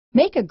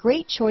Make a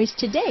great choice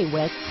today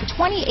with the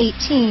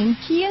 2018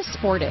 Kia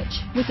Sportage.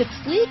 With its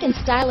sleek and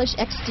stylish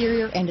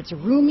exterior and its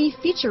roomy,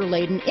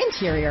 feature-laden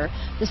interior,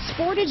 the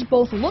Sportage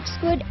both looks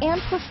good and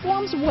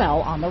performs well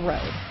on the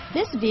road.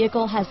 This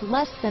vehicle has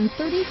less than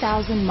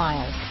 30,000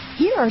 miles.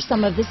 Here are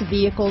some of this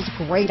vehicle's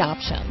great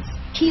options: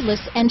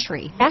 keyless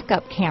entry,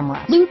 backup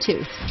camera,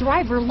 Bluetooth,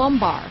 driver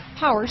lumbar,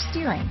 power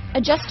steering,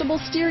 adjustable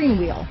steering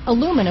wheel,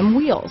 aluminum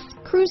wheels,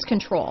 cruise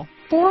control,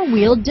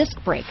 four-wheel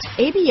disc brakes,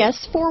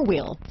 ABS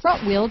four-wheel,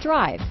 front-wheel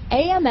drive,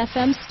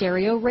 AM/FM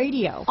stereo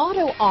radio,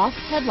 auto-off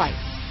headlights,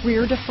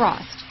 rear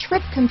defrost,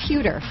 trip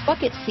computer,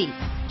 bucket seats,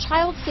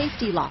 child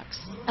safety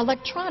locks,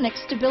 electronic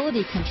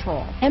stability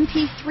control,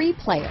 MP3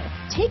 player.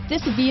 Take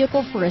this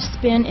vehicle for a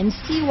spin and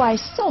see why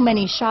so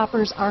many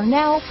shoppers are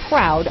now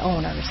proud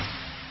owners.